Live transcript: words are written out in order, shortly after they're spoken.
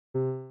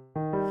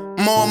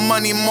More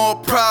money, more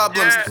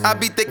problems. I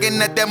be thinking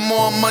that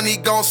more money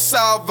gon'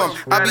 solve them.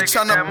 I be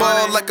tryna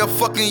ball like a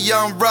fucking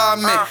young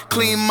Rodman.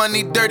 Clean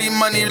money, dirty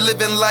money,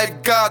 living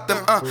like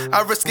Gotham.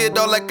 I risk it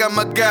all like I'm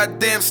a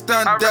goddamn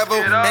stunt devil.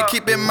 And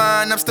keep in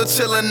mind, I'm still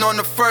chillin' on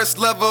the first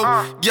level.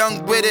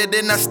 Young with it,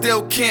 and I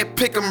still can't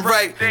pick 'em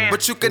right.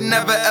 But you can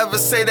never ever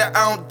say that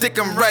I don't dick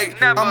 'em right.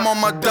 I'm on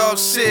my dog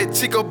shit,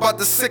 Chico bout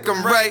to sick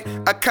 'em right.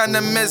 I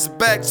kinda miss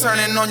back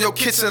turning on your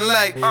kitchen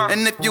light.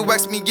 And if you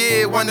ask me,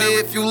 yeah, wonder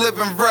if you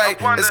living right.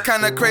 It's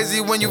kinda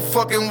crazy when you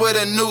fucking with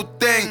a new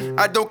thing.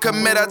 I don't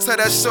commit, I tell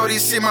that shorty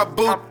she my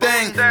boo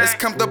thing. It's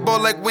comfortable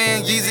like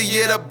wearing Yeezy,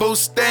 yeah, the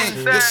boost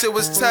thing. Your shit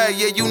was tight,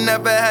 yeah, you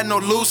never had no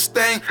loose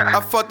thing. I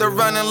fucked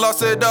around and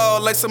lost it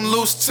all like some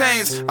loose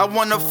chains. I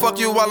wanna fuck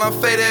you while I'm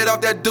faded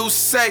off that deuce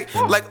say.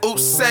 Like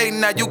oops say,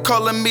 now you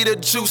calling me the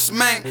juice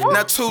man.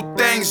 Now two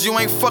things, you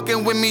ain't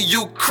fucking with me,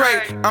 you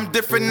crazy. I'm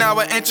different now,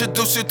 I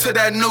introduce you to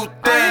that new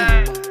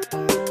thing.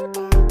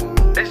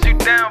 Is you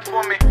down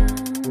for me?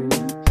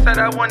 Said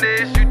I wonder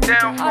is you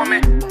down for me?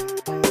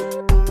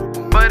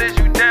 But is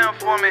you down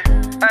for me?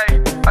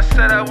 Ay, I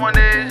said I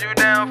wonder is you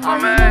down for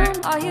me?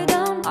 Are you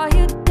down? Are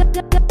you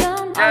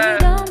down? Are you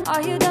down?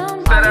 Are you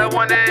down? Said I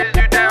wonder is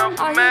you down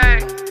for me?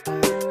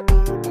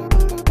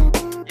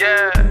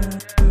 Yeah.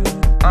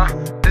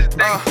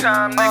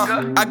 Daetyme,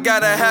 nigga. I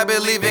got a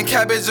habit leaving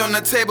cabbage on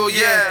the table,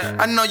 yeah.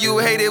 I know you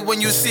hate it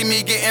when you see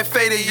me getting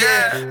faded,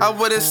 yeah. I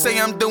wouldn't say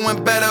I'm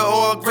doing better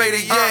or greater,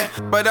 yeah.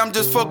 But I'm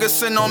just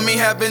focusing on me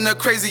having a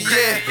crazy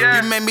year.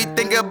 You made me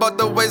think about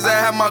the ways I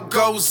have my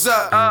goals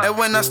up. And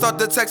when I start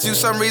to text you,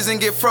 some reason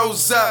get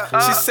froze up.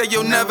 She said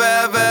you'll never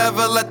ever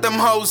ever let them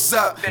hoes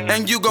up.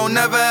 And you gon'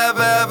 never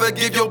ever ever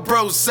give your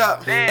bros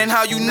up. And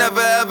how you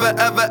never ever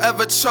ever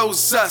ever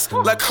chose us.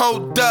 Like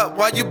hold up,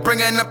 why you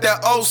bringing up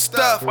that old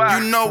stuff?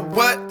 You know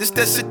what? This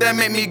that shit that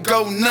made me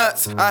go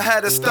nuts. I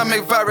had a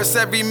stomach virus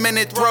every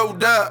minute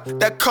throwed up.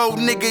 That cold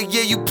nigga,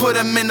 yeah, you put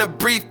him in a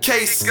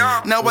briefcase.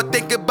 Now I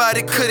think about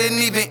it, couldn't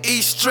even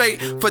eat straight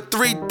for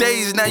 3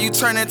 days. Now you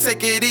turn and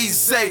take it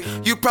easy.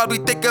 You probably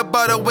think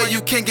about a way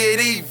you can get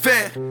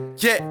even.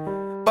 Yeah,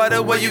 by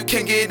the way you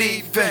can get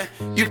even.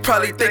 You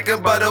probably think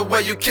about a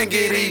way you can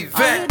get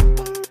even.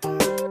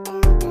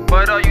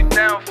 But are you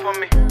down for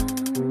me?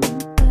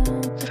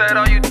 Said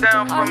are you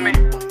down for me?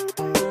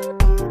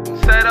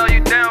 Said are you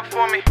down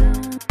for me?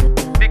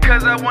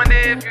 Because I wonder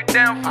if you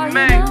down for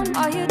me.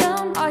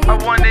 I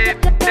wonder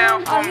if you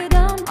down for me.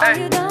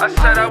 Hey, I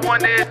said I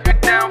wonder if you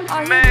down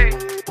for me.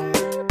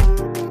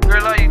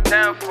 Girl, are you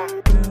down for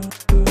me?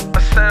 I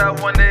said I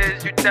wonder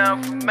if you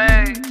down for me.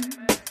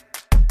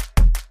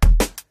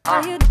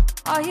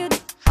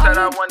 Said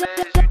I wonder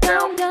if you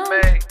down for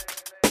me.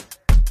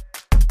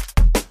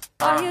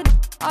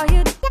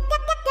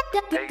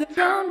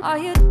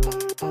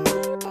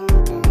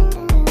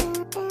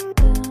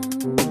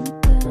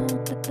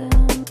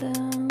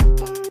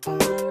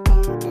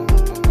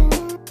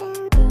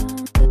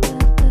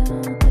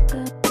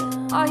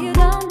 Are you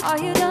down? Are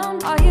you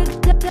down? Are you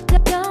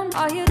down?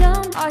 Are you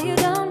down? Are you down? Are you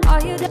down?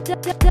 Are you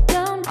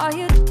down? Are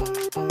you